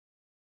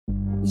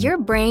Your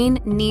brain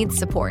needs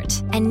support,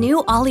 and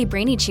new Ollie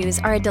Brainy Chews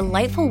are a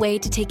delightful way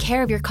to take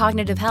care of your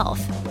cognitive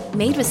health.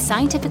 Made with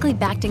scientifically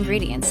backed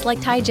ingredients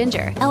like Thai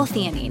ginger,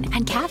 L-theanine,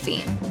 and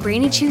caffeine,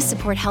 Brainy Chews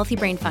support healthy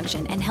brain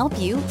function and help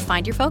you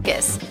find your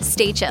focus,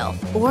 stay chill,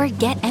 or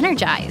get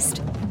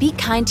energized. Be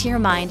kind to your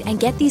mind and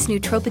get these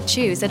nootropic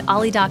chews at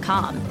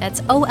ollie.com.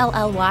 That's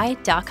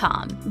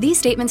OLLY.com. These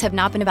statements have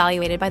not been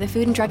evaluated by the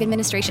Food and Drug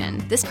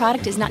Administration. This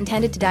product is not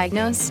intended to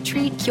diagnose,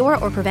 treat, cure,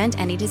 or prevent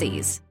any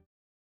disease.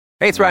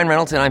 Hey, it's Ryan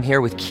Reynolds, and I'm here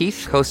with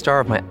Keith, co-star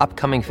of my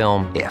upcoming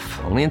film,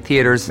 If, only in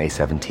theaters May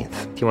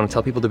 17th. Do you want to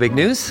tell people the big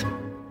news?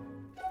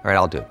 All right,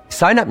 I'll do it.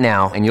 Sign up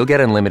now and you'll get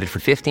unlimited for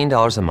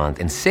 $15 a month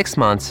and 6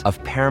 months of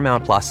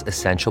Paramount Plus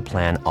Essential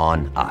Plan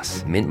on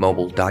us.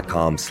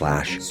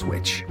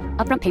 MintMobile.com/switch.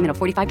 Upfront payment of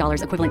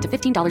 $45 equivalent to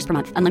 $15 per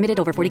month. Unlimited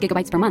over 40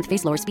 gigabytes per month.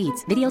 Face lower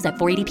speeds. Videos at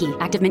 480p.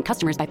 Active Mint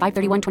customers by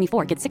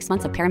 531.24 get 6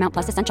 months of Paramount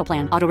Plus Essential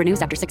Plan. Auto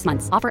renews after 6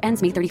 months. Offer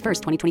ends May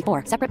 31st,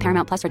 2024. Separate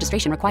Paramount Plus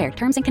registration required.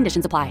 Terms and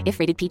conditions apply if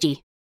rated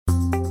PG.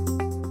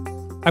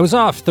 I was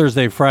off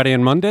Thursday, Friday,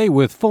 and Monday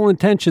with full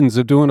intentions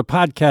of doing a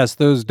podcast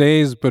those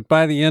days, but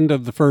by the end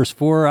of the first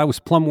 4, I was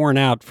plumb worn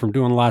out from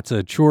doing lots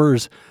of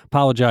chores.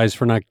 Apologize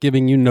for not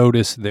giving you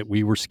notice that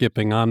we were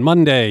skipping on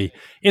Monday.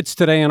 It's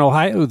Today in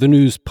Ohio, the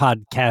news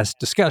podcast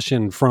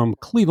discussion from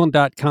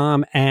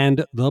Cleveland.com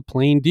and The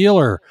Plain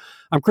Dealer.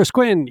 I'm Chris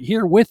Quinn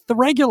here with the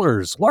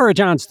regulars, Laura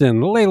Johnston,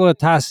 Layla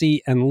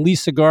Tassi, and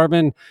Lisa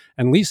Garvin.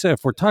 And Lisa,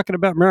 if we're talking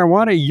about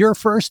marijuana, you're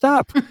first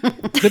up.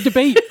 The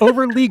debate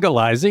over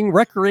legalizing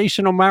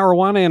recreational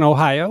marijuana in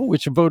Ohio,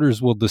 which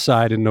voters will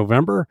decide in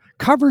November,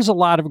 covers a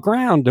lot of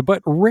ground,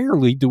 but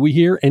rarely do we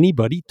hear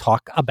anybody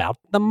talk about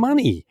the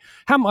money.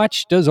 How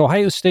much does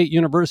Ohio State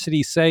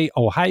University say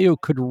Ohio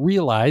could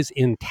realize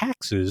in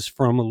taxes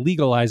from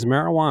legalized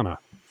marijuana?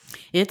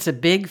 It's a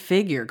big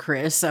figure,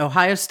 Chris.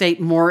 Ohio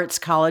State Moritz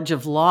College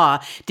of Law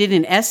did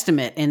an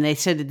estimate, and they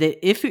said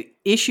that if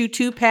Issue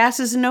 2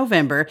 passes in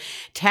November,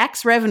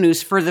 tax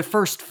revenues for the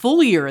first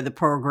full year of the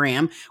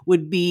program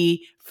would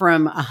be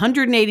from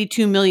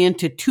 $182 million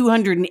to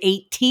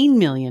 $218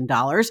 million.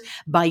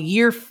 By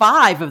year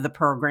 5 of the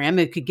program,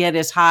 it could get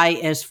as high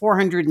as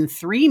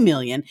 $403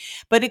 million,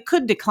 but it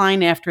could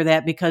decline after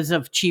that because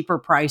of cheaper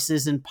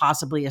prices and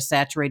possibly a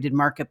saturated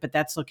market, but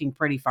that's looking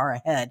pretty far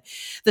ahead.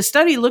 The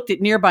study looked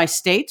at nearby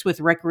states with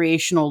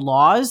recreational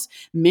laws,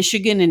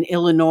 Michigan and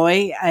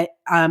Illinois,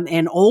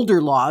 and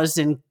older laws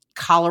in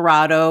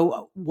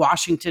Colorado,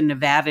 Washington,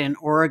 Nevada, and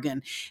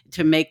Oregon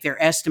to make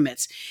their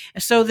estimates.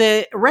 So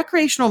the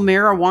recreational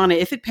marijuana,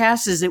 if it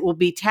passes, it will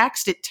be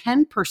taxed at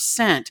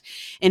 10%,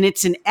 and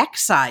it's an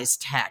excise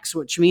tax,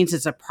 which means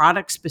it's a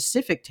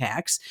product-specific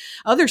tax.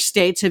 Other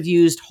states have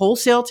used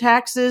wholesale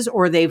taxes,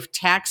 or they've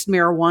taxed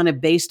marijuana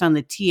based on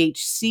the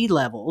THC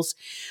levels.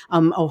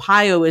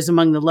 Ohio is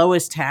among the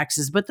lowest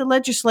taxes, but the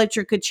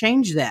legislature could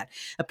change that.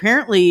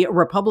 Apparently,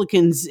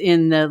 Republicans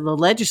in the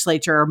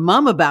legislature are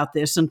mum about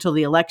this until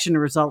the election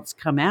results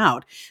come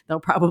out.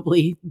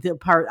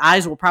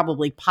 Eyes will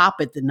probably pop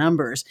at the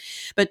numbers.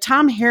 But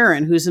Tom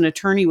Herron, who's an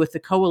attorney with the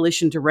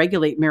Coalition to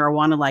Regulate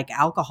Marijuana Like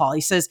Alcohol,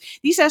 he says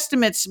these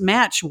estimates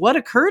match what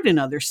occurred in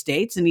other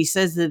states, and he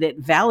says that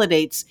it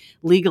validates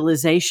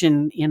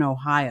legalization in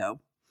Ohio.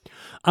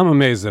 I'm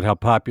amazed at how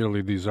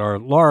popular these are.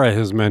 Laura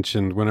has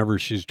mentioned whenever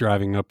she's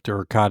driving up to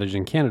her cottage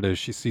in Canada,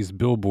 she sees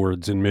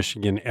billboards in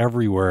Michigan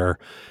everywhere.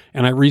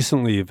 And I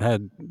recently have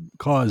had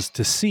cause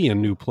to see a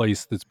new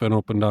place that's been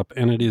opened up,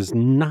 and it is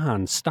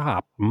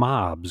nonstop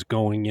mobs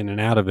going in and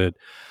out of it.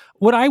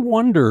 What I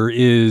wonder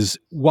is,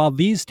 while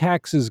these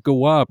taxes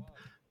go up,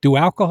 do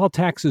alcohol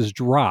taxes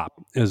drop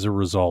as a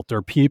result?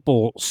 Are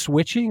people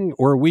switching,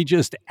 or are we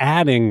just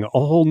adding a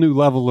whole new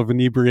level of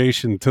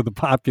inebriation to the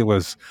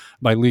populace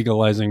by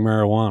legalizing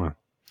marijuana?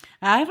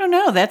 I don't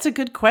know. That's a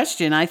good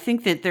question. I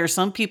think that there are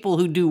some people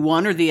who do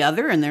one or the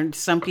other, and there are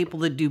some people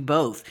that do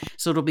both.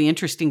 So it'll be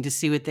interesting to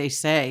see what they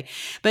say.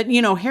 But,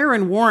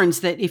 Herron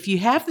warns that if you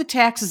have the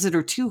taxes that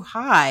are too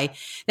high,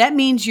 that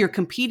means you're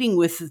competing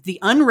with the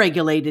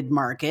unregulated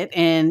market.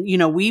 And,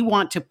 we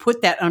want to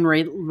put that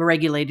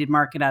unregulated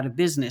market out of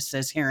business,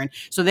 says Herron.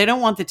 So they don't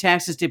want the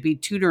taxes to be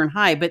too darn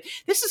high. But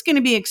this is going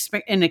to be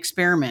an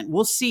experiment.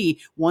 We'll see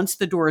once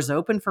the doors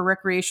open for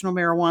recreational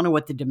marijuana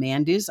what the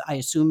demand is. I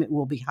assume it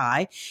will be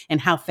high. And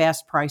how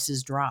fast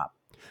prices drop.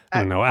 I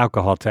don't know.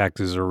 Alcohol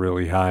taxes are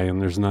really high,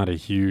 and there's not a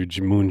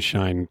huge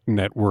moonshine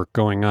network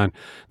going on.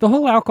 The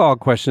whole alcohol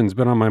question's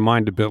been on my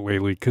mind a bit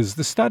lately because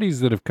the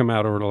studies that have come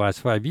out over the last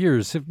 5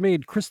 years have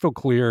made crystal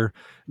clear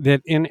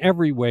that in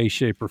every way,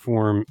 shape, or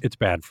form, it's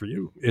bad for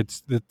you.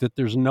 It's that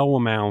there's no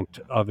amount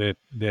of it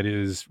that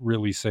is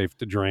really safe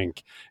to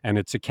drink, and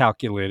it's a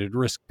calculated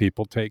risk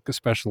people take,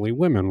 especially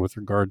women, with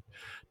regard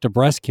to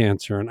breast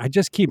cancer. And I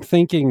just keep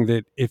thinking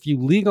that if you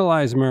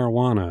legalize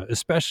marijuana,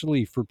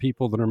 especially for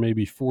people that are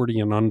maybe 40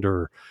 and under,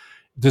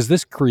 does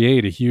this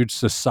create a huge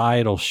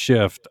societal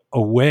shift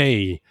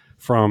away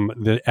from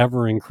the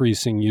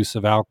ever-increasing use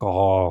of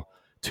alcohol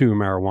to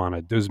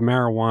marijuana? Does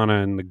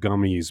marijuana and the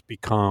gummies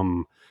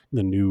become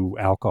the new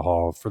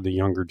alcohol for the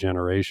younger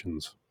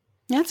generations?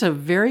 That's a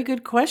very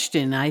good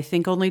question. I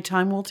think only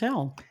time will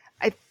tell.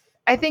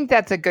 I think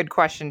that's a good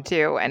question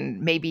too,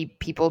 and maybe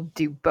people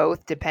do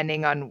both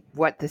depending on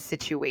what the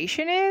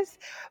situation is.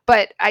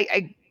 But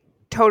I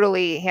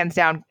totally, hands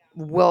down,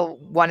 will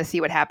want to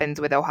see what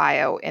happens with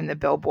Ohio in the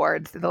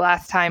billboards. The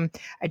last time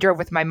I drove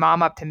with my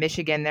mom up to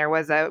Michigan, there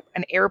was an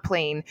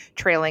airplane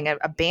trailing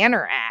a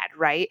banner ad,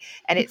 right?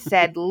 And it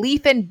said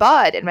Leaf and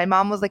Bud, and my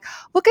mom was like,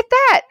 "Look at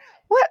that!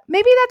 What?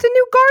 Maybe that's a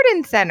new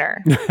garden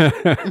center."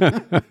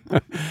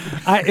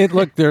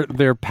 Look,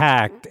 they're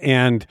packed,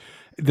 and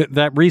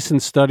that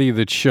recent study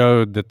that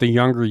showed that the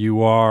younger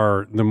you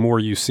are, the more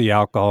you see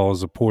alcohol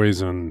as a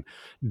poison,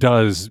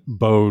 does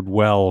bode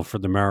well for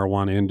the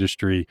marijuana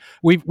industry.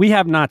 We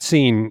have not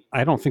seen,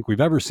 I don't think we've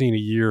ever seen a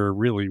year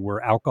really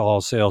where alcohol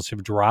sales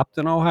have dropped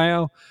in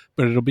Ohio,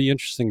 but it'll be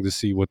interesting to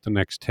see what the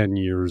next 10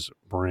 years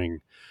bring.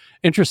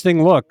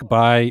 Interesting look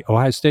by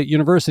Ohio State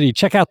University.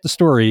 Check out the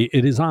story.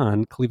 It is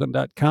on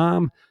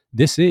cleveland.com.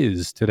 This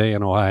is Today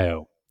in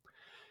Ohio.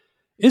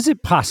 Is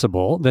it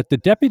possible that the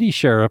deputy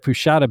sheriff who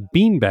shot a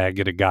beanbag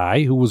at a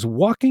guy who was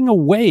walking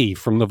away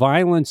from the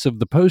violence of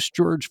the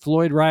post-George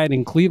Floyd riot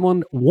in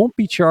Cleveland won't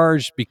be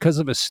charged because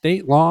of a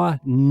state law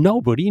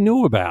nobody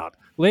knew about?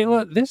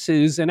 Layla, this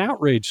is an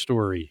outrage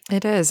story.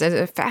 It is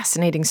a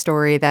fascinating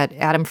story that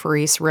Adam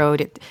Faris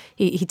wrote.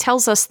 He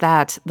tells us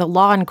that the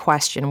law in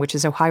question, which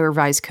is Ohio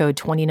Revised Code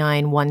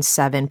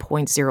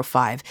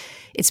 2917.05,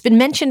 it's been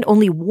mentioned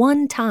only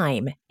one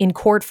time in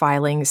court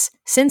filings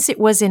since it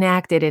was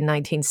enacted in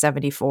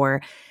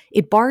 1974.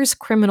 It bars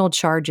criminal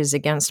charges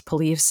against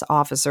police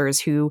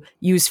officers who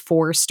use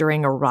force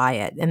during a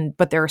riot,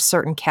 but there are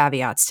certain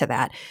caveats to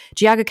that.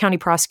 Geauga County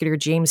Prosecutor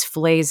James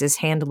Flays is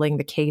handling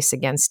the case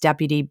against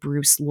Deputy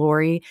Bruce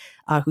Laurie,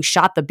 who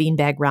shot the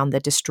beanbag round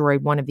that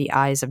destroyed one of the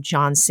eyes of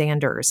John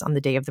Sanders on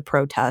the day of the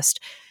protest.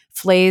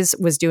 Flays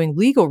was doing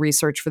legal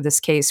research for this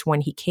case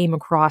when he came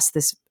across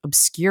this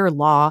obscure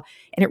law,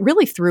 and it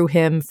really threw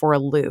him for a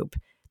loop.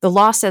 The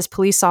law says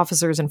police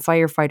officers and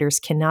firefighters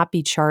cannot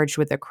be charged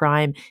with a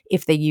crime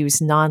if they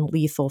use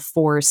non-lethal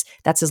force.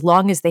 That's as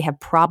long as they have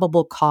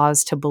probable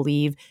cause to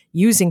believe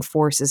using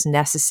force is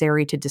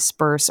necessary to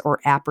disperse or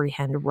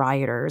apprehend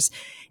rioters.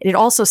 And it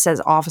also says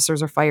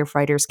officers or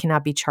firefighters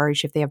cannot be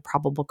charged if they have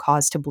probable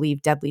cause to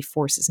believe deadly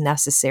force is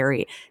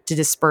necessary to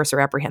disperse or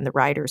apprehend the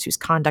rioters whose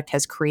conduct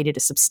has created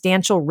a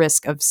substantial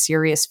risk of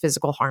serious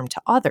physical harm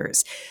to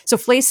others. So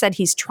Flay said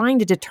he's trying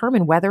to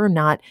determine whether or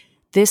not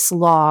this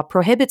law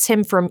prohibits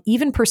him from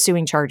even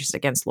pursuing charges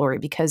against Laurie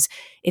because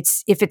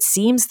if it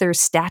seems there's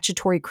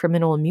statutory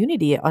criminal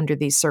immunity under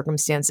these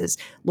circumstances,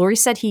 Laurie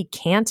said he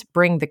can't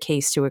bring the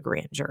case to a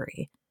grand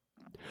jury.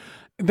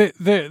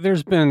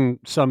 There's been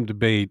some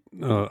debate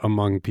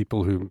among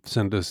people who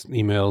send us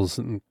emails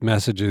and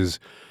messages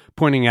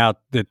pointing out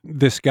that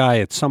this guy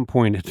at some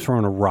point had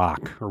thrown a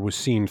rock or was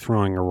seen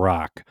throwing a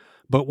rock.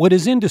 But what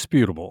is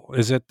indisputable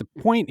is at the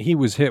point he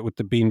was hit with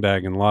the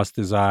beanbag and lost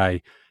his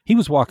eye, he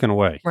was walking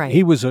away. Right.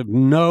 He was of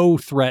no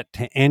threat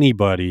to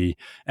anybody,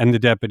 and the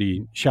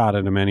deputy shot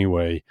at him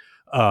anyway.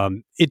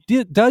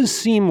 It does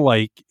seem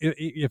like,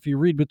 if you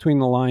read between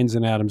the lines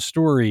in Adam's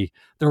story,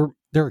 there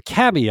are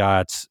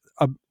caveats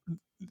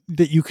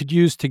that you could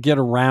use to get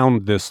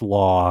around this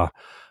law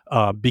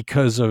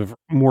because of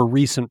more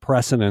recent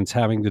precedents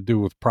having to do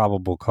with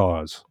probable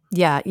cause.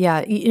 Yeah.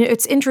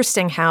 It's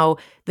interesting how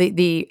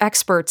the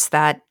experts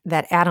that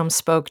Adam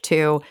spoke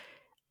to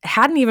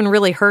hadn't even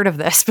really heard of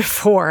this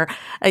before.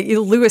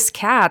 Lewis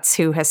Katz,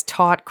 who has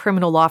taught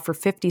criminal law for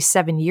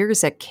 57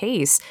 years at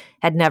Case,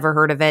 had never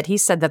heard of it. He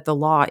said that the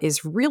law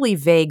is really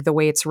vague the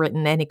way it's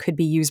written, and it could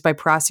be used by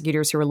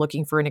prosecutors who are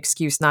looking for an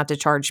excuse not to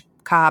charge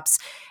cops.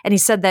 And he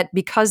said that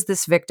because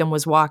this victim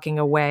was walking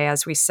away,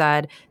 as we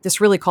said,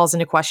 this really calls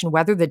into question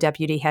whether the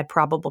deputy had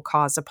probable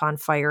cause upon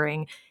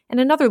firing.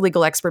 And another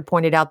legal expert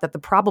pointed out that the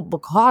probable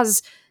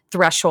cause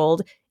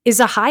threshold is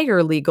a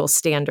higher legal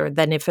standard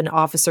than if an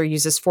officer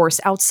uses force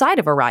outside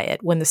of a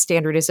riot when the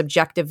standard is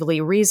objectively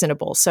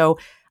reasonable. So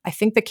I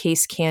think the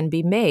case can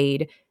be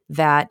made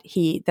that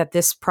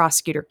this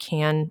prosecutor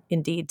can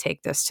indeed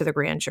take this to the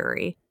grand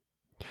jury.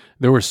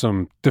 There were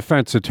some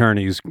defense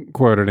attorneys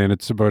quoted in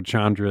it about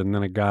Chandra and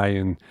then a guy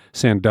in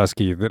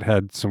Sandusky that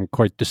had some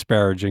quite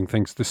disparaging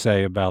things to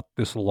say about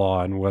this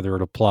law and whether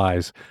it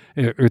applies.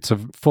 It's a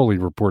fully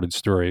reported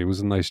story. It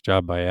was a nice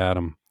job by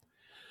Adam.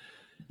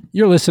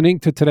 You're listening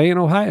to Today in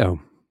Ohio.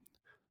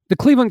 The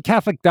Cleveland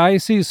Catholic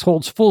Diocese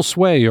holds full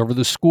sway over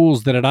the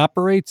schools that it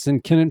operates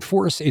and can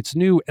enforce its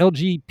new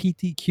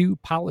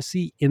LGBTQ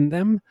policy in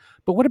them.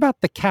 But what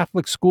about the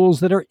Catholic schools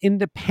that are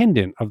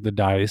independent of the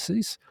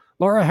diocese?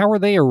 Laura, how are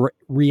they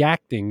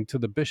reacting to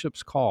the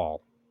bishop's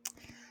call?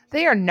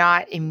 They are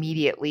not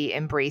immediately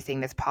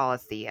embracing this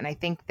policy, and I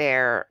think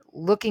they're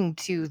looking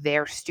to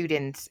their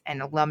students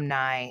and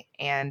alumni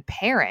and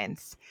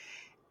parents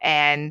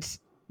and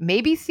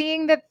maybe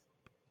seeing that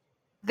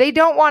they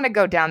don't want to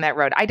go down that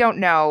road. I don't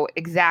know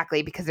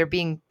exactly because they're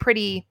being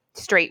pretty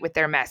straight with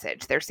their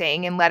message. They're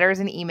saying in letters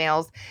and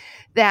emails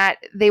that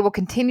they will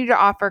continue to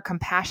offer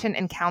compassion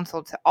and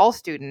counsel to all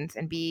students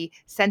and be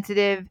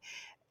sensitive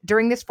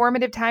during this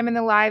formative time in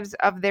the lives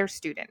of their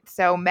students.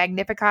 So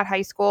Magnificat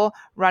High School,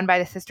 run by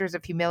the Sisters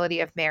of Humility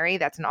of Mary,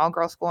 that's an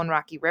all-girls school in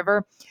Rocky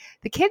River.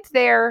 The kids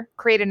there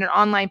created an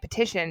online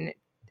petition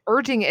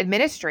urging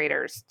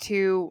administrators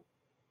to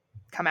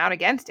come out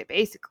against it,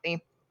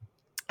 basically.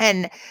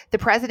 And the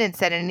president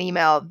said in an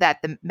email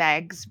that the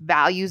MAGS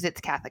values its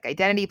Catholic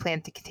identity,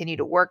 plans to continue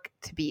to work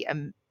to be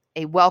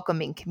a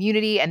welcoming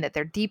community, and that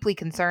they're deeply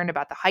concerned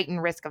about the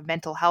heightened risk of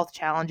mental health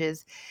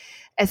challenges,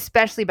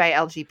 especially by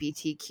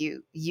LGBTQ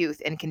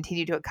youth, and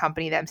continue to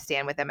accompany them,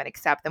 stand with them, and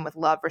accept them with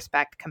love,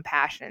 respect,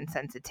 compassion, and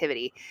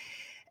sensitivity.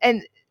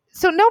 And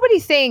so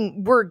nobody's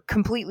saying we're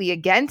completely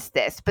against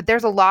this, but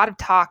there's a lot of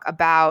talk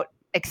about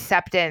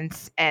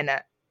acceptance and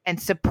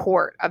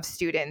support of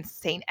students.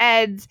 St.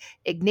 Ed's,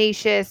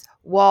 Ignatius,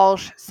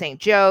 Walsh, St.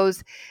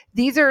 Joe's.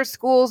 These are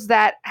schools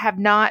that have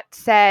not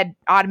said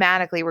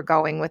automatically we're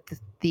going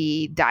with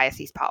the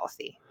diocese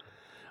policy.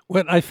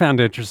 What I found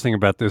interesting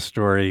about this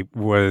story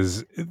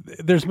was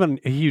there's been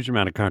a huge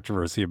amount of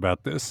controversy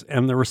about this,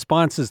 and the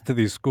responses to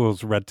these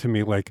schools read to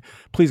me like,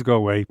 please go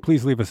away.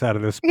 Please leave us out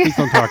of this. Please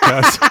don't talk to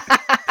us.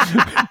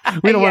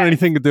 We don't want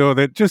anything to do with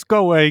it. Just go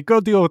away. Go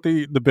deal with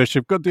the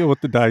bishop. Go deal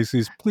with the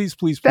diocese. Please,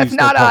 please, please. That's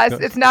not us.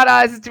 It's not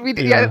us.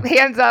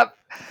 Hands up.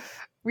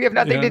 We have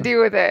nothing to do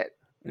with it.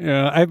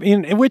 Yeah, I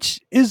mean, which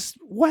is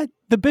what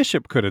the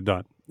bishop could have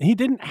done. He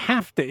didn't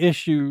have to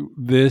issue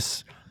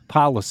this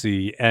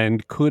policy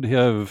and could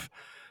have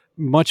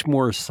much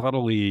more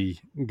subtly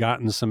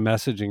gotten some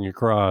messaging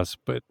across,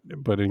 but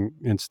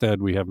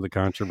instead we have the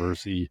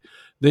controversy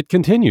that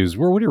continues.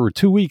 We're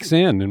 2 weeks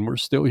in and we're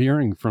still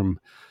hearing from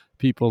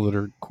people that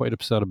are quite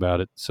upset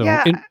about it. So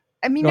yeah,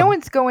 no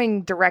one's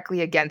going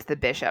directly against the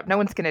bishop. No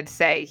one's going to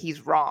say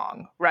he's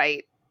wrong,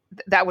 right?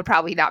 That would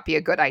probably not be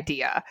a good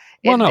idea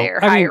in their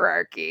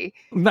hierarchy.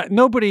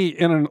 Nobody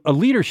in a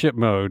leadership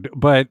mode,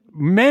 but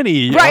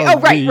many.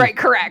 Right.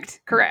 Correct.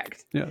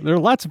 Yeah, there are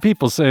lots of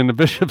people saying the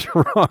bishops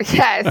are wrong.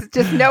 Yes,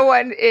 just no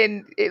one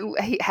in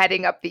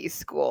heading up these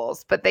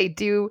schools, but they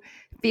do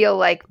feel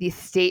like these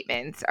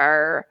statements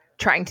are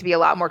trying to be a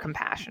lot more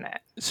compassionate.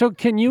 So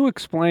can you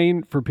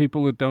explain for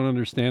people that don't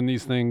understand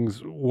these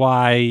things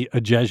why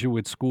a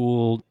Jesuit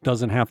school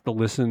doesn't have to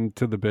listen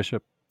to the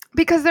bishop?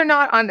 Because they're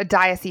not on a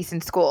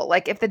diocesan school.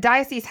 Like if the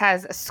diocese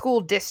has a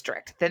school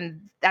district, then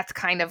that's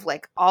kind of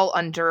like all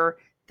under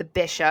the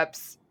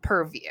bishop's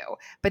purview.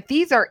 But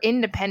these are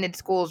independent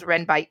schools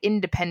run by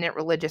independent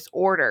religious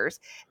orders.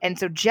 And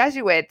so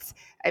Jesuits,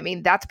 I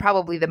mean, that's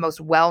probably the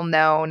most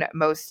well-known,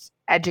 most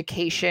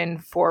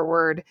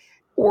education-forward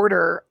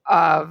order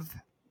of,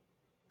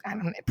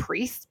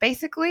 priests,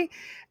 basically.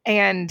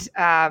 And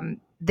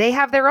they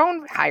have their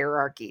own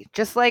hierarchy,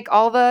 just like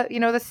all the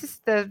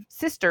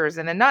sisters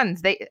and the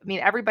nuns.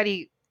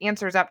 Everybody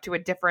answers up to a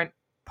different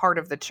part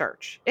of the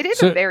church. It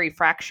is a very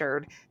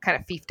fractured kind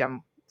of fiefdom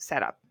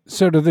setup.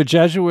 So do the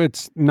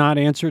Jesuits not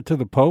answer to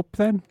the Pope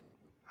then?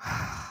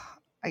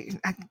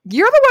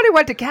 You're the one who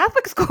went to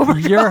Catholic school.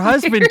 Your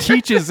husband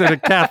teaches at a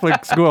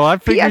Catholic school. I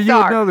figured you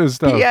would know this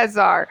stuff.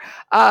 PSR.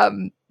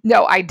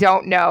 No, I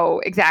don't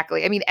know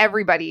exactly. I mean,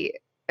 everybody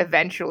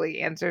eventually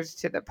answers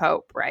to the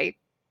Pope, right?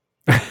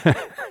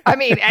 I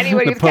mean,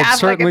 anybody who's Catholic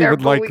certainly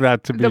would like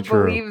that to be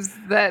true. Believes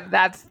that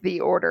that's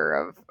the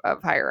order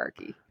of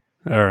hierarchy.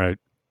 All right.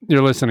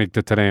 You're listening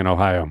to Today in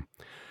Ohio.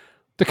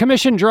 The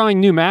commission drawing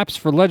new maps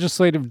for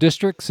legislative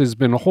districts has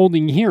been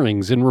holding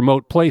hearings in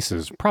remote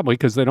places, probably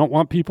because they don't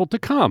want people to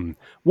come.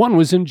 One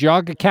was in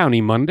Geauga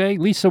County Monday.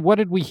 Lisa, what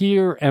did we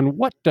hear, and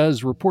what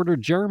does reporter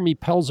Jeremy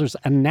Pelzer's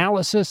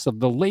analysis of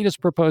the latest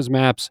proposed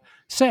maps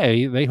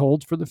say they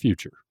hold for the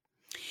future?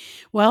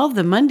 Well,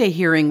 the Monday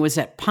hearing was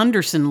at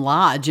Punderson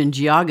Lodge in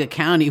Geauga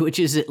County, which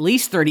is at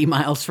least 30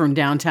 miles from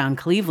downtown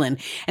Cleveland.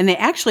 And they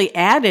actually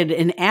added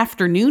an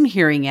afternoon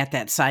hearing at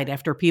that site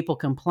after people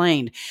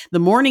complained. The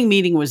morning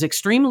meeting was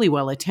extremely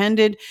well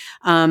attended.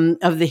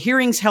 Of the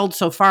hearings held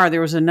so far,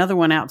 there was another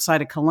one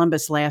outside of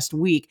Columbus last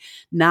week.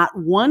 Not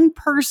one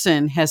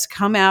person has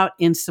come out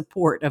in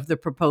support of the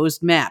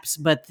proposed maps,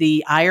 but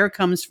the ire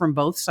comes from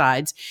both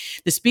sides.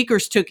 The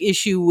speakers took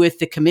issue with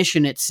the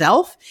commission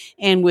itself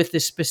and with the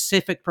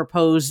specific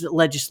proposed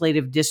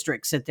legislative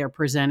districts that they're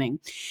presenting.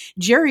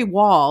 Jerry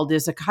Wald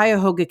is a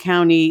Cuyahoga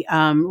County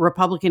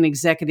Republican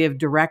executive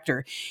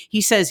director.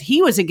 He says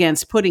he was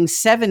against putting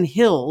Seven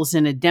Hills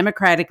in a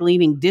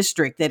Democratic-leaning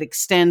district that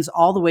extends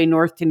all the way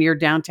north to near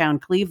downtown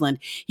Cleveland.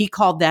 He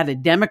called that a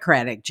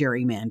Democratic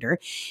gerrymander.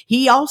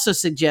 He also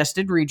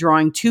suggested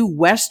redrawing two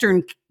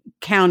Western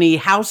County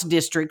House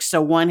districts,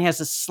 so one has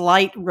a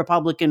slight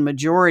Republican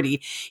majority.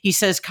 He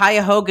says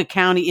Cuyahoga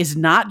County is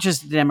not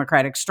just a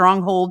Democratic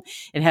stronghold.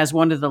 It has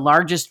one of the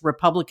largest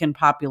Republican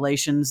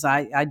populations.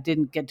 I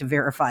didn't get to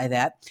verify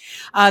that.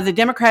 The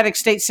Democratic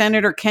State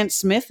Senator Kent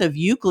Smith of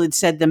Euclid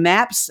said the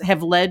maps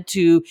have led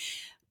to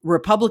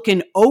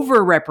Republican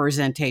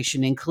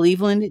overrepresentation in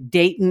Cleveland,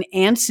 Dayton,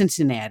 and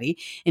Cincinnati.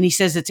 And he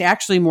says it's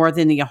actually more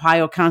than the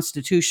Ohio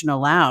Constitution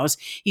allows.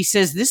 He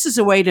says this is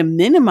a way to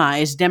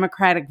minimize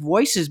Democratic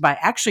voices by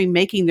actually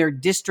making their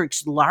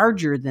districts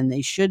larger than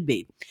they should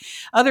be.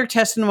 Other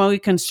testimony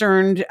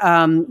concerned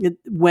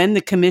when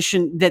the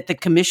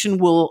commission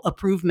will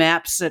approve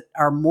maps that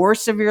are more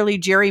severely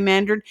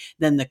gerrymandered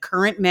than the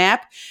current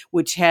map,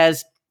 which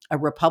has a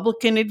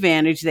Republican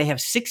advantage. They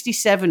have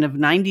 67 of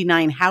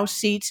 99 House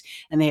seats,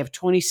 and they have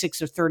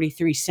 26 of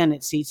 33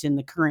 Senate seats in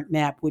the current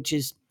map, which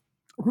is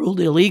ruled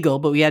illegal,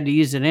 but we had to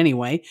use it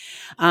anyway.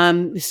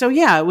 So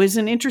yeah, it was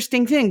an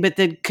interesting thing. But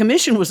the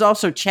commission was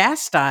also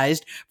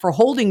chastised for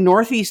holding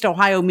Northeast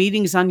Ohio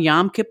meetings on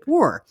Yom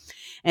Kippur.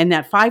 And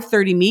that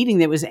 5:30 meeting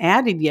that was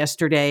added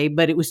yesterday,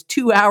 but it was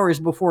 2 hours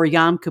before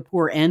Yom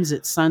Kippur ends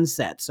at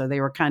sunset. So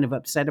they were kind of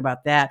upset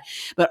about that.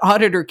 But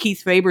Auditor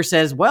Keith Faber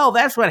says, well,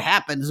 that's what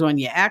happens when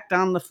you act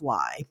on the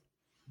fly.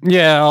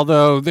 Yeah,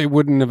 although they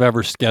wouldn't have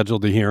ever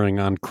scheduled a hearing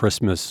on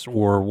Christmas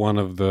or one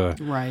of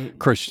the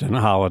Christian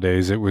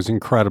holidays. It was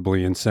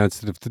incredibly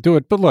insensitive to do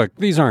it. But look,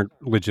 these aren't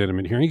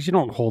legitimate hearings. You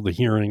don't hold a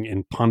hearing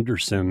in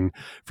Punderson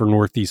for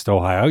Northeast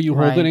Ohio. You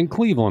hold it in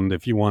Cleveland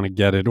if you want to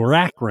get it, or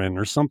Akron,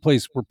 or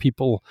someplace where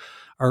people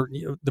are,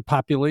 the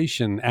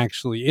population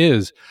actually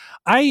is.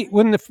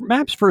 When the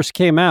maps first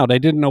came out, I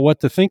didn't know what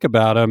to think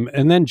about them.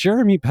 And then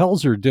Jeremy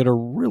Pelzer did a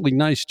really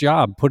nice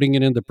job putting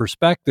it into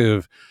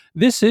perspective.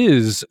 This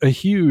is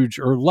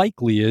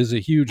likely is a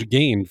huge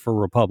gain for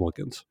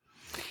Republicans.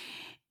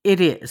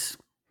 It is.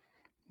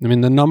 I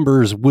mean, the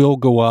numbers will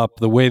go up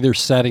the way they're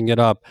setting it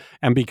up.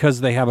 And because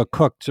they have a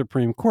cooked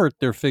Supreme Court,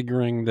 they're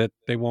figuring that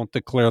they won't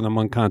declare them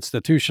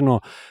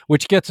unconstitutional,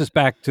 which gets us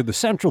back to the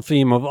central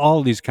theme of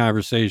all these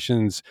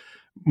conversations,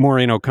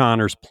 Maureen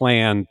O'Connor's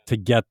plan to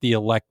get the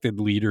elected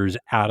leaders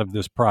out of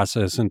this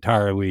process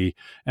entirely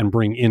and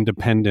bring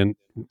independent,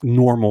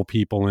 normal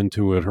people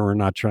into it who are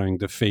not trying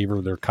to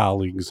favor their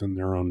colleagues in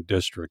their own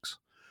districts.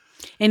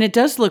 And it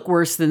does look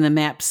worse than the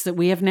maps that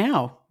we have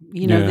now.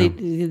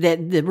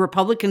 The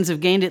Republicans have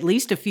gained at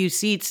least a few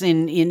seats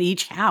in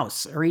each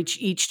house or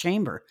each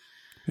chamber.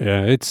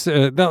 Yeah, it's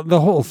the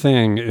whole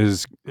thing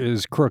is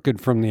crooked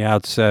from the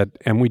outset,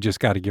 and we just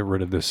got to get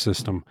rid of this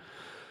system.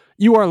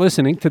 You are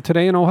listening to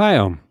Today in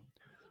Ohio.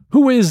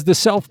 Who is the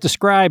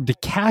self-described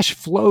cash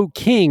flow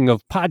king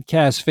of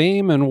podcast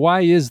fame, and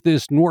why is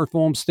this North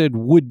Olmsted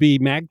would-be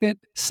magnate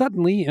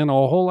suddenly in a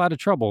whole lot of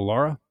trouble,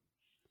 Laura?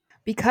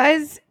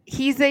 Because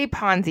he's a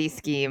Ponzi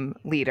scheme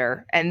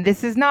leader, and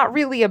this is not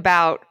really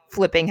about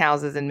flipping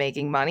houses and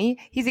making money.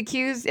 He's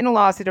accused in a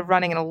lawsuit of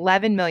running an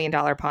 $11 million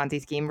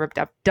Ponzi scheme, ripped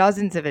off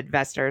dozens of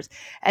investors,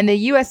 and the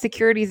U.S.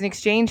 Securities and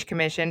Exchange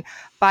Commission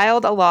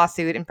filed a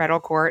lawsuit in federal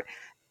court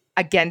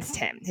against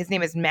him. His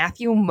name is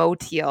Matthew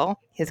Motiel.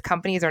 His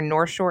companies are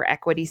North Shore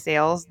Equity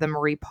Sales, the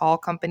Marie Paul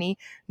Company,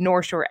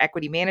 North Shore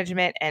Equity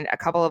Management, and a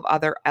couple of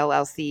other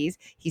LLCs.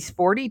 He's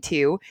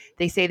 42.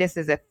 They say this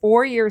is a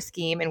 4-year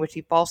scheme in which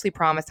he falsely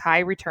promised high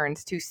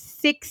returns to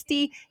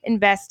 60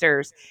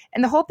 investors.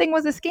 And the whole thing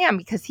was a scam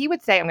because he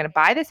would say, I'm going to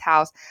buy this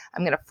house,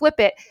 I'm going to flip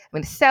it, I'm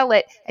going to sell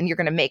it, and you're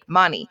going to make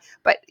money.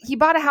 But he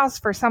bought a house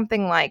for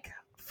something like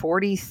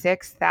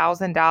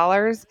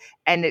 $46,000,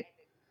 and it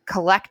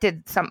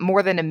collected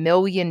more than $1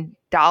 million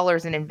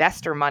in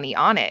investor money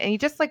on it. And he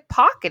just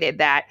pocketed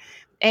that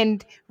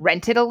and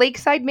rented a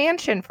lakeside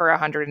mansion for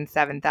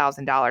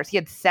 $107,000. He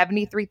had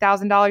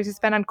 $73,000 to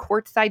spend on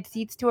courtside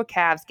seats to a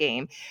Cavs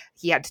game.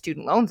 He had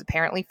student loans,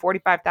 apparently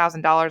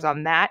 $45,000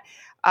 on that.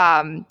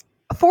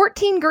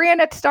 14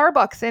 grand at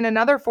Starbucks and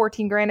another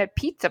 14 grand at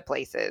pizza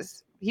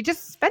places. He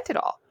just spent it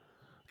all.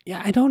 Yeah,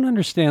 I don't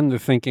understand the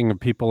thinking of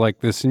people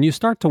like this, and you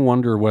start to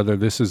wonder whether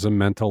this is a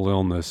mental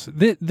illness.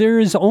 There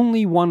is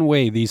only one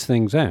way these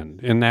things end,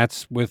 and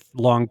that's with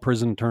long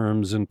prison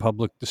terms and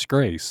public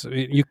disgrace.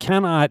 You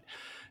cannot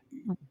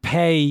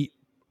pay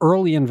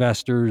early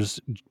investors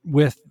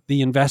with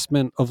the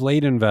investment of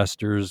late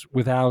investors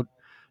without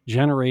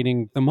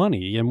generating the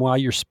money. And while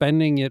you're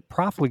spending it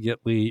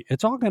profligately,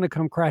 it's all going to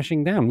come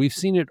crashing down. We've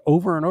seen it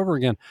over and over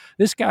again.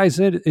 This guy is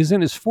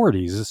in his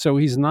 40s, so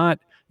he's not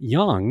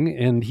young,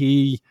 and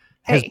he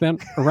has been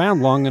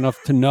around long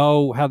enough to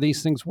know how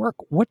these things work.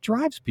 What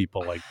drives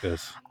people like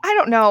this? I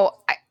don't know.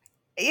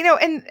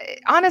 And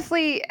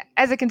honestly,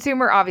 as a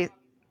consumer, obviously,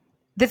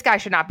 this guy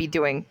should not be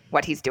doing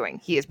what he's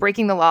doing. He is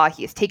breaking the law.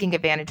 He is taking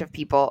advantage of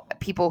people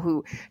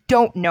who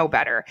don't know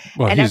better.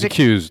 Well, and he's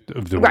accused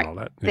of doing all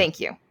that.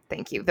 Yeah.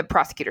 Thank you. The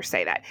prosecutors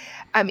say that.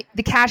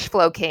 The cash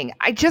flow king.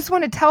 I just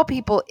want to tell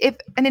people, if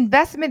an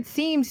investment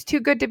seems too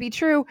good to be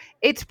true,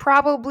 it's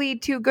probably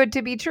too good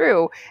to be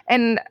true.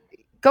 And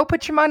go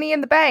put your money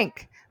in the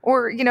bank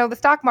or, the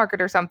stock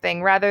market or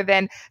something, rather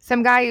than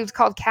some guy who's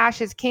called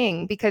Cash is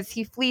King because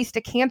he fleeced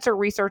a cancer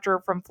researcher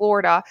from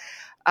Florida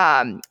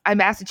A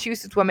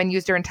Massachusetts woman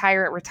used her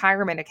entire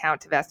retirement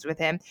account to vest with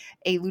him.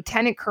 A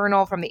lieutenant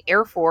colonel from the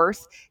Air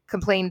Force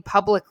complained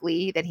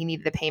publicly that he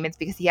needed the payments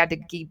because he had to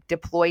be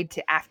deployed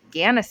to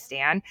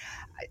Afghanistan.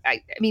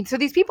 I mean, so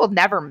these people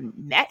never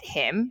met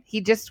him.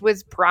 He just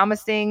was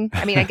promising.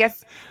 I mean, I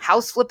guess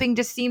house flipping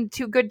just seemed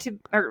too good to,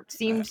 or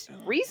seemed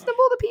reasonable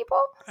to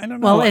people. I don't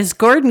know. Well, as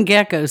Gordon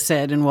Gekko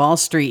said in Wall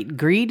Street,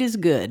 greed is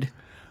good.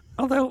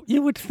 Although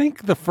you would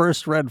think the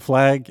first red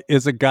flag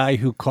is a guy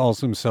who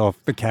calls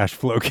himself the cash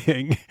flow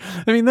king.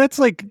 I mean, that's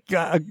like,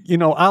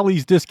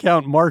 Ollie's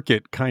Discount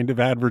Market kind of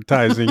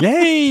advertising.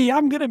 Hey,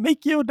 I'm going to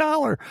make you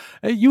 $1.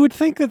 You would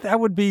think that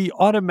would be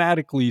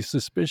automatically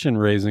suspicion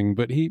raising,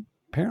 but he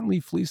apparently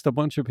fleeced a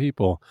bunch of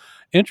people.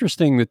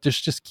 Interesting that this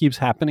just keeps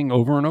happening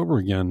over and over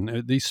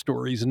again. These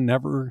stories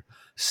never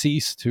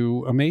cease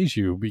to amaze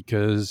you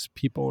because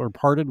people are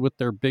parted with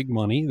their big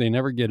money. They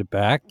never get it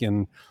back.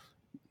 And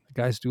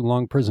guys do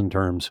long prison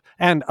terms.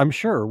 And I'm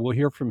sure we'll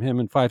hear from him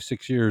in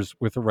 5-6 years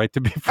with a right to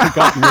be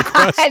forgotten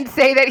request. And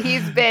say that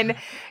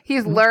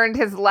he's learned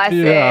his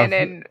lesson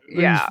and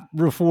he's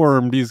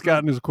reformed. He's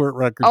gotten his court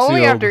record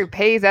only sealed. after he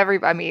pays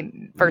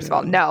first of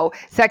all, no.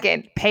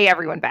 Second, pay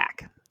everyone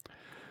back.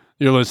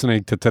 You're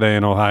listening to Today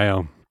in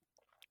Ohio.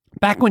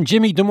 Back when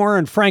Jimmy Damore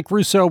and Frank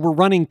Russo were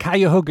running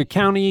Cuyahoga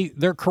County,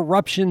 their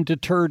corruption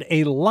deterred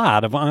a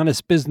lot of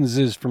honest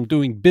businesses from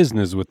doing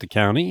business with the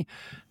county.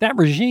 That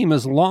regime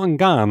is long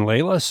gone,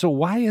 Layla, so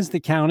why is the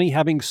county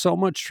having so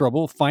much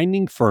trouble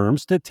finding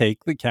firms to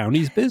take the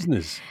county's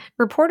business?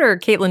 Reporter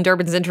Caitlin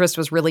Durbin's interest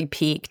was really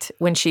piqued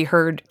when she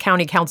heard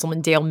County Councilman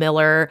Dale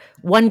Miller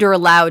wonder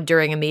aloud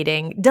during a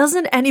meeting,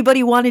 doesn't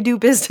anybody want to do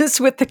business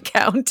with the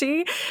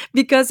county?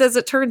 Because as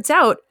it turns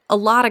out, a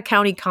lot of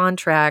county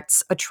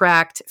contracts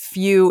attract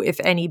few, if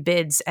any,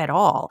 bids at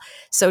all.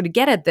 So to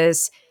get at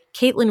this,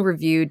 Caitlin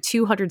reviewed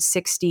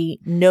 260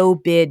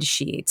 no-bid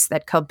sheets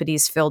that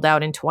companies filled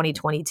out in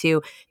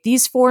 2022.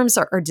 These forms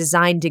are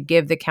designed to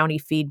give the county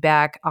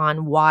feedback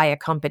on why a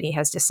company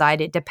has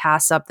decided to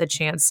pass up the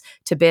chance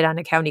to bid on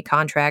a county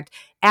contract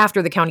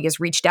after the county has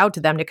reached out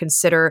to them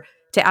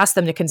to ask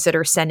them to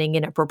consider sending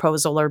in a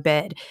proposal or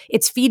bid.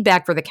 It's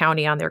feedback for the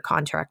county on their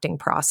contracting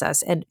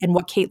process. And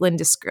what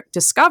Caitlin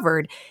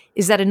discovered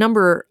is that a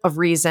number of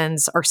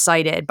reasons are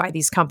cited by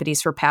these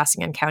companies for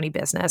passing on county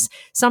business.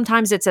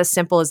 Sometimes it's as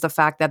simple as the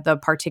fact that the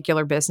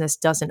particular business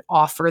doesn't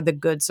offer the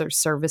goods or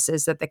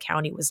services that the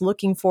county was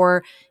looking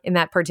for in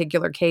that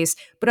particular case.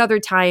 But other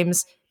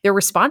times, their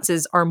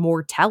responses are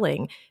more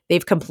telling.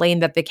 They've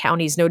complained that the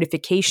county's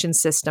notification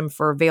system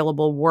for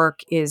available work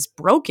is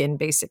broken,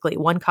 basically.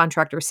 One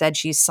contractor said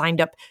she's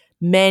signed up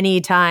many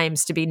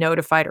times to be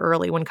notified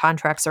early when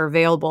contracts are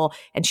available,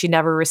 and she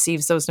never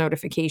receives those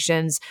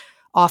notifications.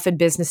 Often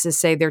businesses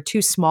say they're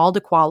too small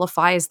to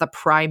qualify as the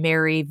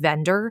primary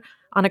vendor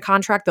on a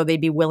contract, though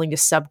they'd be willing to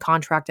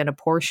subcontract in a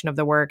portion of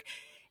the work.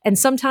 And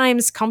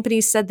sometimes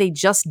companies said they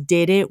just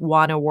didn't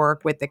want to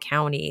work with the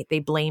county. They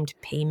blamed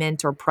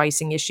payment or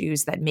pricing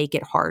issues that make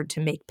it hard to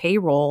make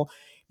payroll,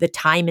 the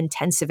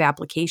time-intensive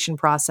application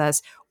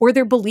process, or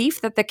their belief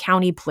that the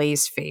county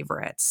plays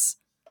favorites.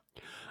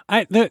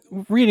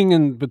 Reading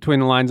in between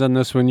the lines on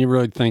this one, you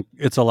really think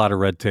it's a lot of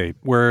red tape.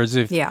 Whereas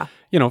if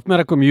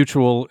Medical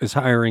Mutual is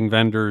hiring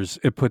vendors,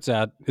 it puts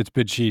out its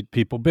bid sheet,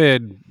 people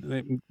bid,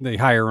 they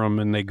hire them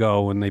and they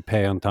go and they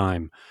pay on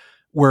time.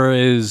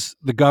 Whereas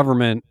the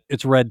government,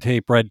 it's red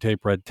tape,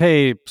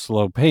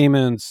 slow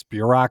payments,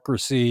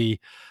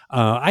 bureaucracy.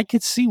 I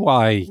could see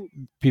why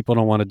people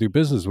don't want to do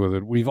business with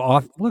it. We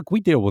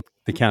deal with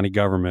the county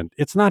government.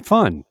 It's not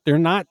fun. They're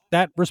not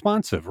that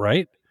responsive,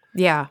 right?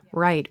 Yeah,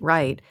 right.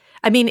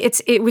 I mean,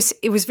 it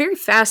was very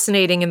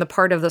fascinating in the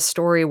part of the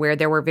story where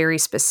there were very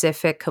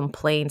specific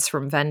complaints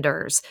from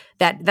vendors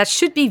that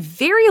should be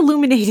very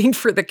illuminating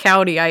for the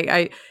county.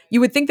 You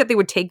would think that they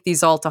would take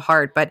these all to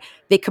heart, but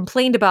they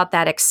complained about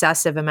that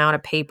excessive amount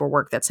of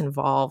paperwork that's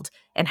involved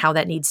and how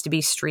that needs to be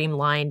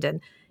streamlined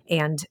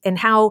and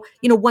how,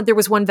 there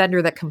was one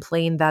vendor that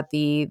complained that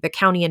the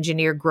county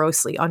engineer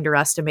grossly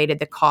underestimated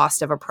the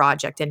cost of a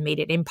project and made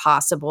it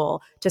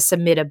impossible to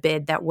submit a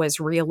bid that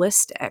was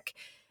realistic.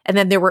 And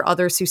then there were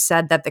others who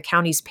said that the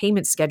county's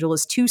payment schedule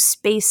is too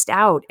spaced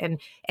out and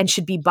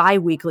should be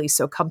biweekly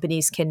so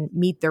companies can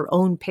meet their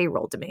own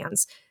payroll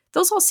demands.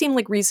 Those all seem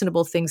like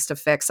reasonable things to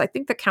fix. I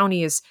think the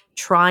county is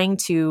trying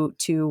to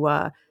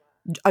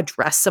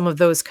address some of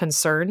those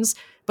concerns,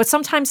 but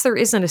sometimes there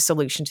isn't a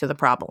solution to the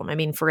problem. I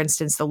mean, for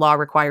instance, the law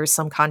requires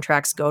some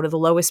contracts go to the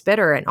lowest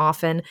bidder, and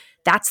often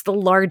that's the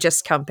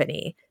largest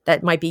company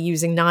that might be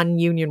using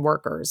non-union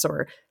workers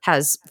or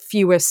has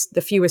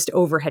the fewest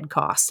overhead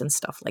costs and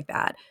stuff like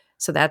that.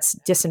 So that's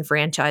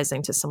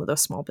disenfranchising to some of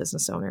those small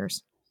business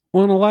owners.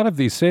 Well, and a lot of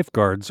these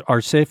safeguards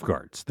are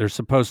safeguards. They're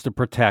supposed to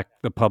protect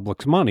the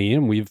public's money,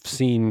 and we've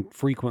seen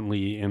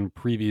frequently in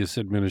previous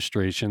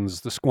administrations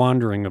the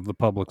squandering of the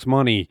public's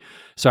money.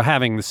 So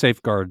having the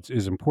safeguards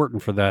is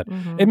important for that.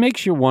 Mm-hmm. It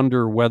makes you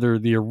wonder whether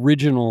the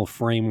original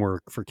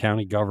framework for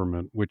county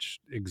government,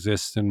 which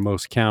exists in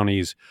most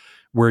counties,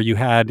 where you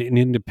had an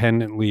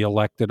independently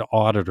elected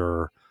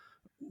auditor,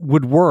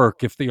 would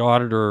work if the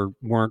auditor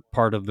weren't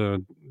part of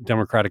the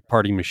Democratic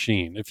Party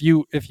machine. If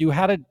you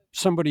had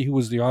somebody who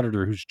was the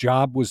auditor whose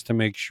job was to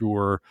make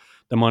sure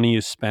the money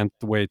is spent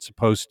the way it's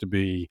supposed to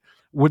be,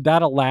 would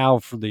that allow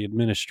for the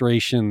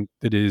administration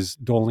that is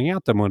doling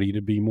out the money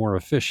to be more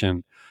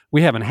efficient?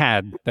 We haven't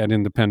had that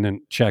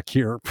independent check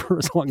here for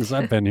as long as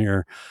I've been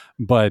here,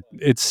 but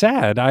it's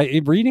sad.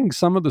 Reading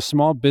some of the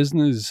small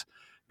business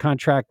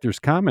contractors'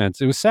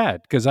 comments, it was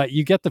sad because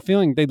you get the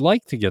feeling they'd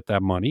like to get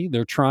that money.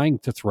 They're trying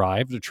to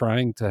thrive. They're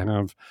trying to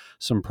have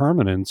some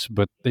permanence,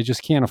 but they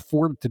just can't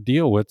afford to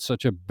deal with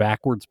such a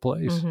backwards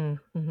place.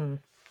 Mm-hmm, mm-hmm.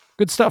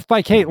 Good stuff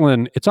by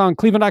Caitlin. It's on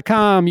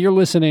Cleveland.com. You're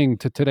listening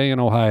to Today in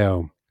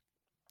Ohio.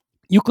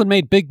 Euclid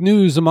made big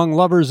news among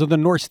lovers of the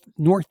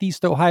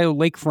Northeast Ohio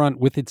lakefront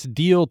with its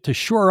deal to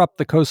shore up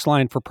the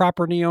coastline for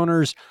property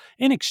owners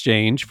in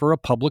exchange for a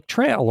public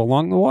trail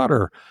along the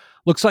water.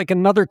 Looks like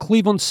another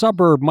Cleveland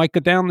suburb might go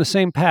down the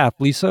same path.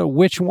 Lisa,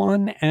 which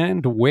one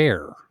and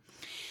where?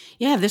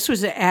 Yeah, this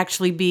was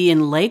actually be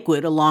in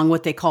Lakewood along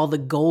what they call the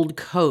Gold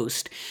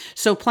Coast.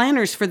 So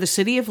planners for the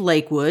city of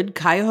Lakewood,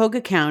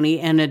 Cuyahoga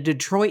County, and a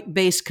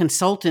Detroit-based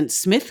consultant,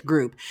 Smith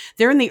Group,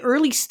 they're in the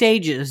early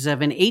stages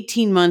of an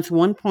 18-month,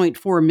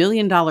 $1.4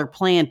 million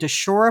plan to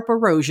shore up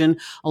erosion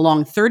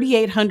along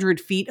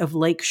 3,800 feet of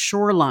lake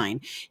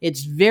shoreline.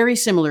 It's very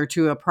similar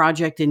to a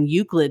project in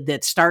Euclid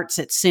that starts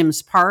at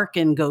Sims Park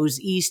and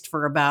goes east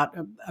for about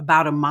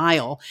a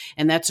mile.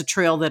 And that's a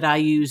trail that I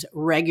use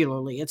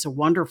regularly. It's a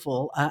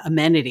wonderful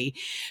amenity.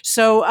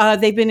 So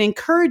they've been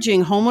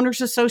encouraging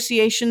homeowners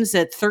associations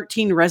at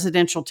 13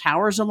 residential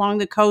towers along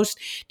the coast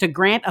to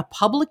grant a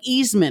public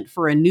easement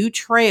for a new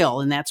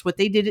trail. And that's what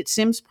they did at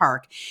Sims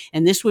Park.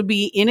 And this would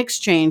be in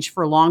exchange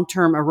for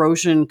long-term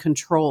erosion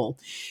control.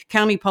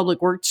 County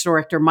Public Works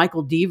Director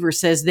Michael Deaver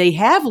says they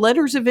have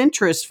letters of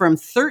interest from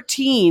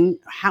 13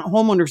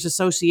 homeowners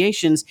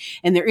associations,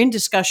 and they're in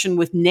discussion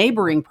with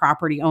neighboring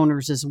property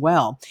owners as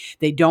well.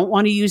 They don't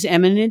want to use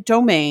eminent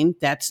domain.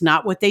 That's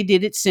not what they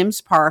did at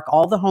Sims Park.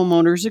 All the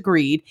homeowners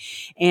agreed.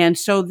 And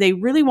so they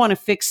really want to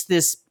fix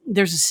this.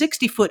 There's a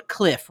 60-foot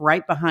cliff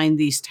right behind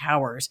these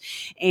towers.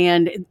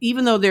 And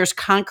even though there's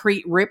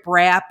concrete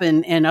riprap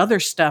and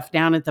other stuff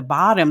down at the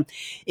bottom,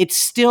 it's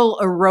still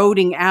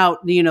eroding out.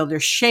 You know,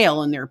 there's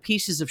shale and there are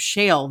pieces of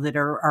shale that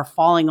are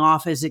falling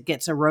off as it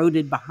gets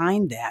eroded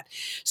behind that.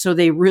 So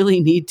they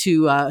really need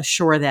to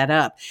shore that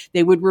up.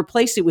 They would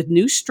replace it with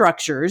new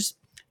structures,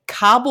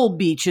 cobble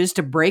beaches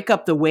to break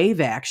up the wave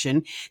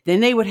action.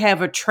 Then they would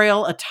have a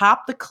trail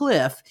atop the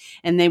cliff,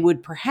 and they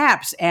would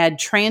perhaps add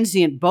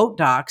transient boat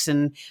docks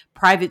and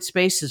private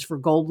spaces for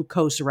Gold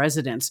Coast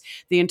residents.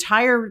 The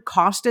entire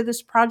cost of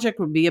this project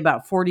would be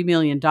about $40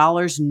 million.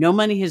 No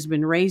money has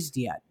been raised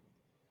yet.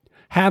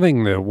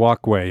 Having the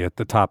walkway at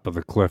the top of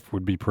the cliff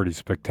would be pretty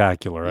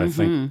spectacular. I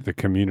think the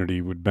community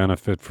would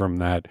benefit from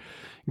that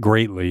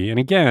greatly. And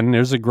again,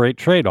 there's a great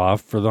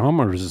trade-off for the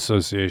homeowners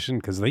association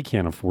because they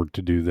can't afford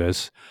to do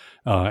this.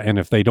 And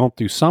if they don't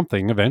do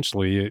something,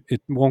 eventually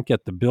it won't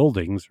get the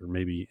buildings, or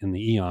maybe in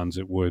the eons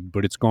it would,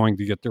 but it's going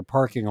to get their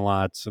parking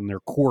lots and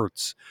their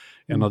courts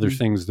and other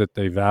things that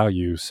they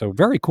value. So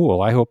very cool.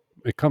 I hope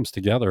it comes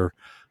together.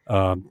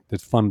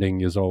 That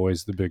funding is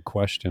always the big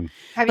question.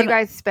 Have you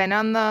guys been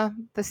on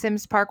the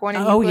Sims Park one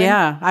in Oh, Euclid?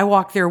 yeah. I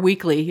walk there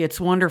weekly.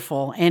 It's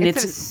wonderful. And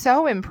it's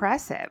so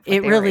impressive.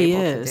 It really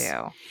is.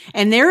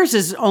 And theirs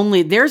is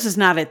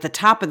not at the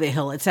top of the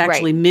hill. It's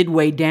actually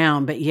midway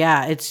down. But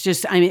yeah, it's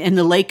just, and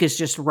the lake is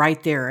just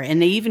right there.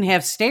 And they even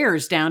have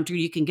stairs down to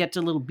you can get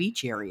to little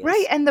beach areas.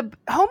 Right. And the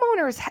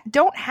homeowners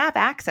don't have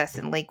access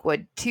in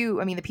Lakewood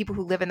to, the people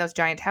who live in those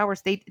giant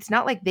towers, it's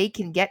not like they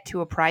can get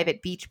to a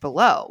private beach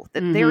below.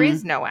 There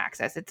is no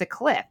access. It's a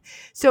cliff.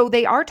 So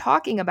they are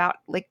talking about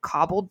like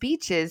cobbled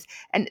beaches,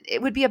 and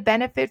it would be a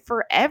benefit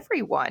for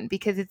everyone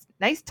because it's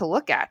nice to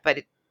look at,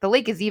 but the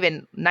lake is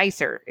even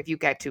nicer if you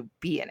get to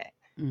be in it.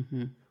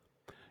 Mm-hmm.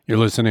 You're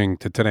listening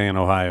to Today in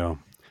Ohio.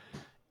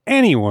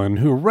 Anyone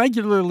who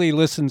regularly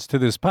listens to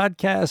this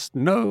podcast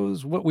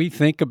knows what we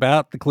think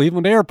about the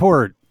Cleveland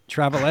airport.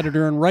 Travel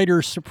editor and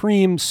writer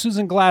supreme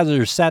Susan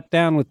Glaser sat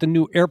down with the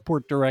new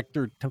airport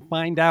director to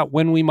find out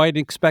when we might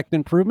expect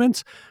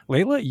improvements.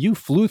 Layla, you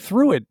flew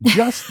through it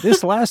just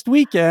this last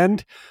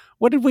weekend.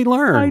 What did we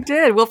learn? I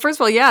did. Well, first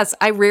of all, yes,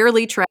 I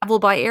rarely travel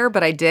by air,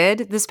 but I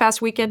did this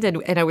past weekend.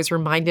 And I was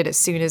reminded as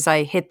soon as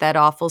I hit that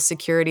awful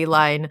security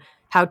line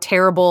how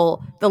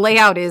terrible the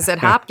layout is at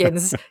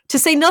Hopkins, to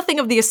say nothing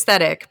of the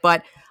aesthetic.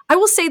 But I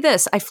will say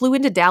this. I flew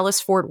into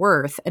Dallas-Fort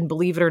Worth, and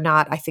believe it or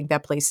not, I think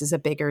that place is a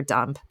bigger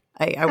dump.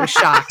 I was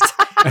shocked.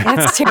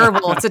 That's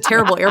terrible. It's a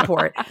terrible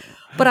airport.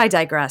 But I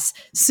digress.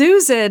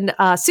 Susan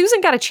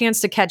got a chance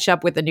to catch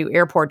up with the new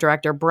airport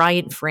director,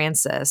 Bryant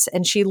Francis,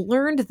 and she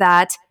learned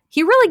that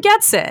he really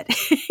gets it.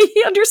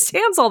 He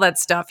understands all that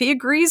stuff. He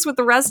agrees with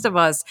the rest of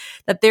us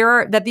that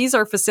these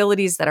are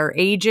facilities that are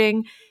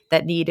aging,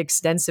 that need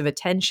extensive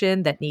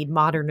attention, that need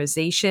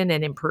modernization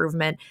and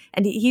improvement.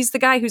 And he's the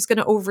guy who's going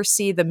to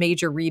oversee the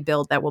major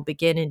rebuild that will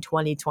begin in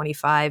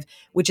 2025,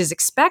 which is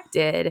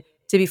expected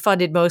to be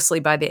funded mostly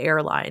by the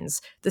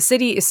airlines. The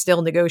city is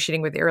still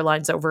negotiating with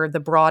airlines over the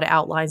broad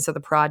outlines of the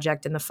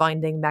project and the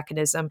funding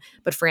mechanism,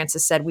 but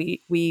Francis said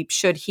we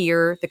should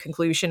hear the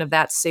conclusion of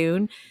that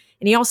soon.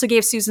 And he also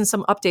gave Susan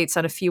some updates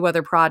on a few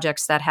other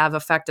projects that have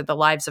affected the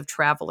lives of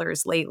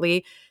travelers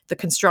lately. The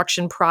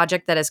construction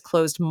project that has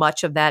closed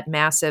much of that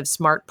massive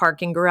smart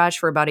parking garage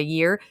for about a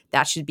year,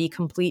 that should be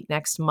complete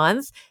next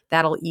month.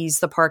 That'll ease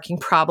the parking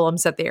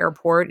problems at the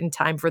airport in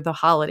time for the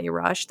holiday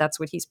rush. That's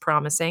what he's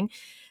promising.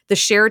 The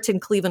Sheraton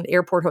Cleveland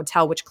Airport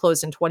Hotel, which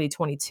closed in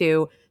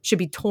 2022, should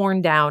be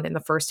torn down in the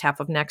first half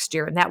of next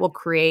year, and that will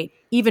create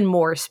even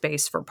more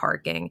space for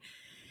parking.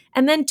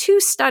 And then 2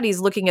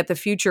 studies looking at the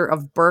future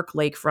of Burke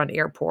Lakefront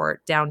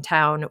Airport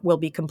downtown will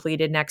be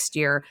completed next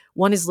year.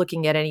 One is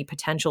looking at any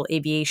potential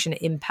aviation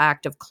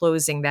impact of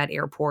closing that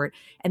airport,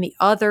 and the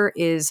other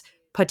is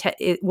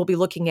we'll be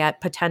looking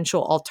at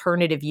potential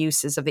alternative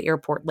uses of the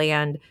airport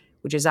land,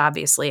 which is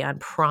obviously on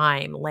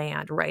prime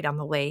land right on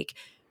the lake.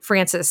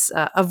 Francis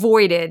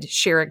avoided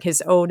sharing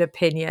his own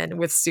opinion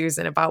with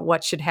Susan about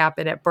what should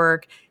happen at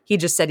Burke. He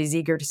just said he's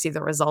eager to see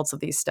the results of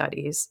these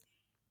studies.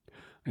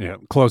 Yeah,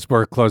 close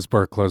Burke. The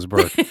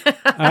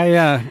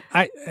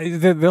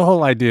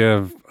whole idea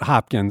of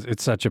Hopkins,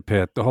 it's such a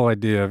pit. The whole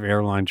idea of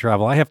airline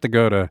travel. I have to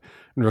go to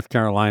North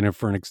Carolina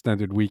for an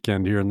extended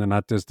weekend here in the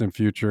not distant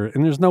future,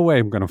 and there's no way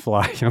I'm going to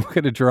fly. I'm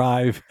going to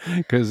drive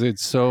because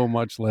it's so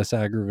much less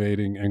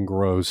aggravating and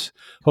gross.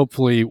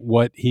 Hopefully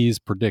what he's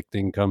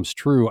predicting comes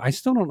true. I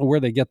still don't know where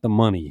they get the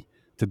money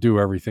to do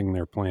everything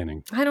they're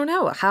planning. I don't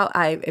know how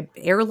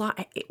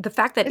the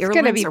fact that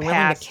airlines are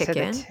willing to kick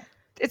in.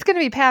 It's going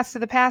to be passed to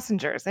the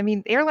passengers. I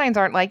mean, airlines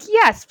aren't like,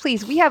 yes,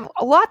 please, we have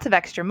lots of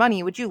extra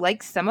money. Would you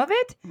like some of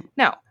it?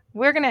 No,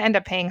 we're going to end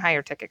up paying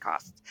higher ticket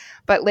costs.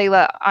 But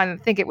Layla, I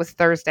think it was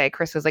Thursday,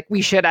 Chris was like,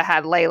 we should have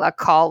had Layla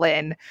call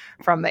in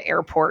from the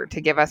airport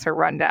to give us her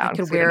rundown. I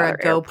could wear a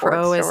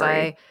GoPro as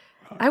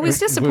I was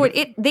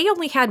disappointed. They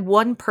only had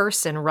one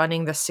person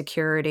running the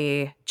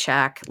security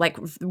check, like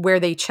where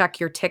they check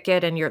your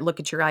ticket and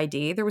look at your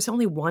ID. There was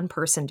only one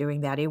person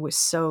doing that. It was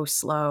so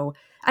slow.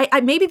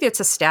 Maybe it's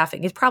a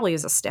staffing. It probably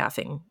is a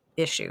staffing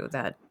issue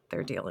that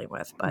they're dealing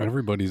with. But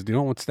everybody's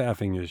dealing with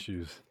staffing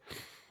issues.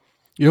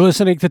 You're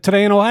listening to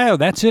Today in Ohio.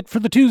 That's it for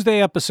the Tuesday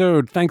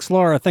episode. Thanks,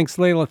 Laura. Thanks,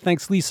 Layla.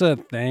 Thanks, Lisa.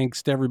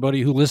 Thanks to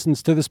everybody who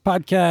listens to this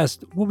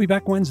podcast. We'll be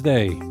back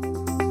Wednesday.